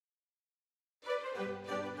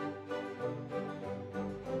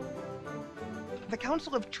The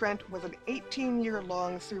Council of Trent was an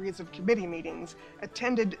 18-year-long series of committee meetings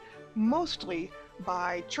attended mostly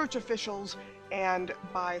by church officials and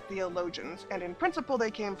by theologians, and in principle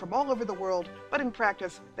they came from all over the world, but in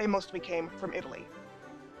practice they mostly came from Italy.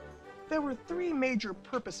 There were three major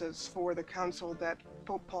purposes for the council that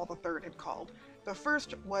Pope Paul III had called. The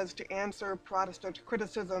first was to answer Protestant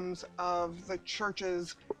criticisms of the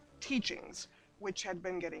Church's teachings, which had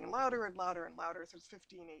been getting louder and louder and louder since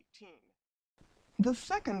 1518. The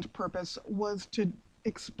second purpose was to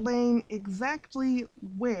explain exactly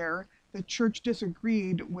where the Church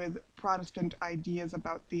disagreed with Protestant ideas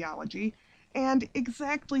about theology, and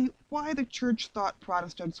exactly why the Church thought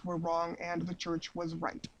Protestants were wrong and the Church was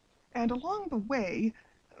right. And along the way,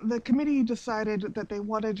 the committee decided that they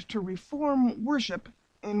wanted to reform worship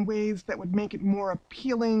in ways that would make it more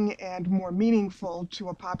appealing and more meaningful to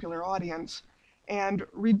a popular audience, and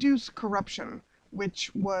reduce corruption,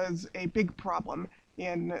 which was a big problem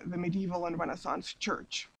in the medieval and Renaissance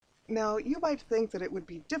church. Now, you might think that it would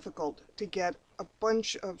be difficult to get a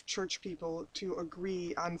bunch of church people to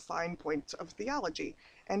agree on fine points of theology,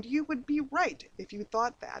 and you would be right if you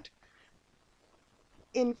thought that.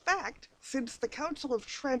 In fact, since the Council of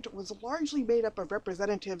Trent was largely made up of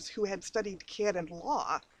representatives who had studied canon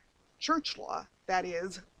law, church law, that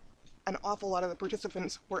is, an awful lot of the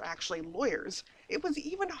participants were actually lawyers, it was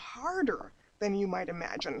even harder than you might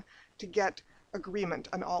imagine to get agreement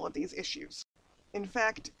on all of these issues. In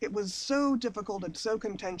fact, it was so difficult and so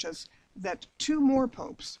contentious that two more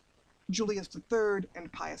popes, Julius III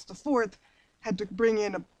and Pius IV, had to bring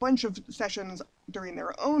in a bunch of sessions during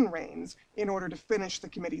their own reigns in order to finish the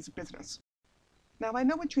committee's business. Now, I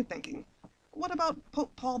know what you're thinking. What about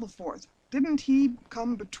Pope Paul IV? Didn't he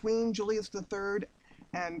come between Julius III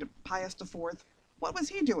and Pius IV? What was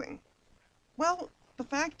he doing? Well, the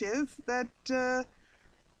fact is that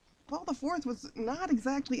Paul IV was not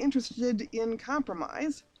exactly interested in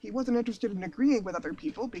compromise. He wasn't interested in agreeing with other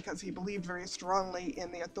people because he believed very strongly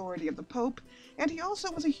in the authority of the Pope, and he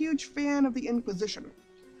also was a huge fan of the Inquisition.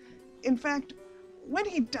 In fact, when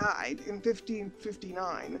he died in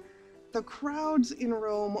 1559, the crowds in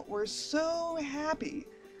Rome were so happy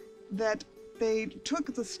that they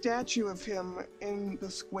took the statue of him in the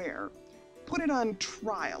square, put it on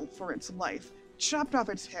trial for its life, chopped off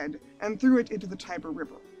its head, and threw it into the Tiber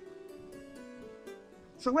River.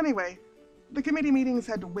 So anyway, the committee meetings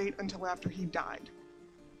had to wait until after he died.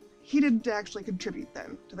 He didn't actually contribute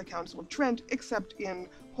then to the Council of Trent, except in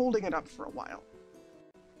holding it up for a while.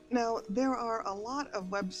 Now, there are a lot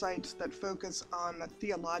of websites that focus on the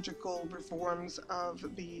theological reforms of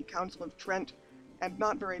the Council of Trent, and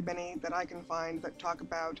not very many that I can find that talk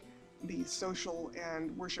about the social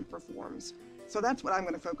and worship reforms. So that's what I'm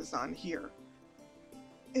going to focus on here.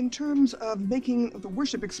 In terms of making the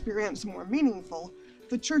worship experience more meaningful,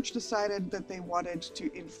 the church decided that they wanted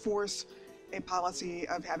to enforce a policy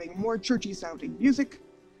of having more churchy-sounding music,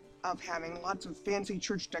 of having lots of fancy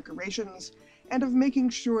church decorations, and of making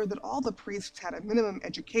sure that all the priests had a minimum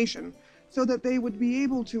education so that they would be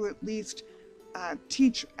able to at least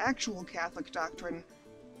teach actual Catholic doctrine,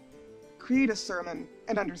 create a sermon,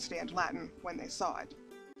 and understand Latin when they saw it.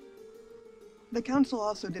 The council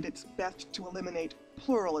also did its best to eliminate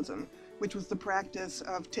pluralism, which was the practice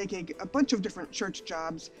of taking a bunch of different church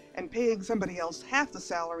jobs and paying somebody else half the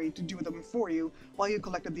salary to do them for you while you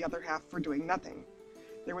collected the other half for doing nothing.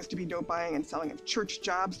 There was to be no buying and selling of church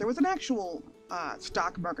jobs. There was an actual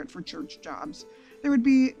stock market for church jobs. There would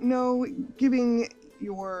be no giving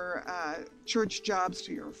your church jobs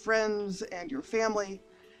to your friends and your family.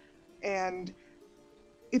 And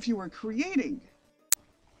if you were creating,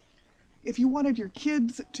 if you wanted your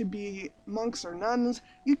kids to be monks or nuns,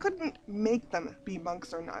 you couldn't make them be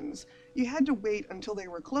monks or nuns. You had to wait until they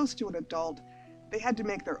were close to an adult. They had to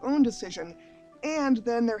make their own decision, and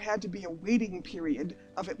then there had to be a waiting period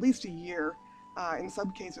of at least a year, in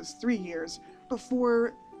some cases 3 years,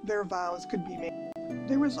 before their vows could be made.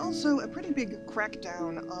 There was also a pretty big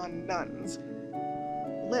crackdown on nuns,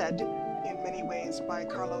 led in many ways by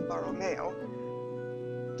Carlo Borromeo,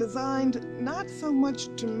 designed not so much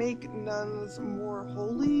to make nuns more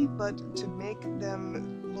holy, but to make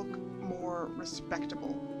them look more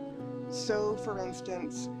respectable. So, for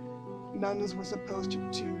instance, nuns were supposed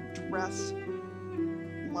to dress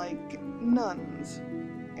like nuns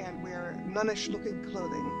and wear nunnish-looking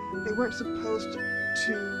clothing. They weren't supposed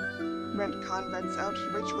to rent convents out to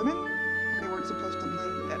rich women. They weren't supposed to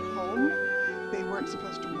live at home. They weren't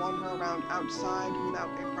supposed to wander around outside without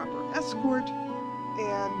a proper escort.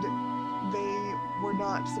 And they were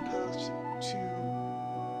not supposed to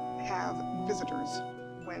have visitors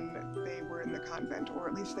when they were in the convent, or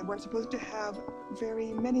at least they weren't supposed to have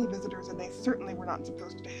very many visitors, and they certainly were not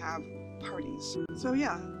supposed to have parties. So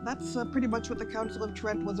yeah, that's pretty much what the Council of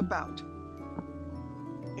Trent was about.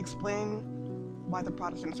 Explain why the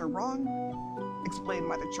Protestants are wrong, explain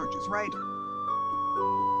why the Church is right,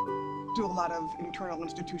 do a lot of internal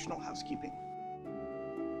institutional housekeeping.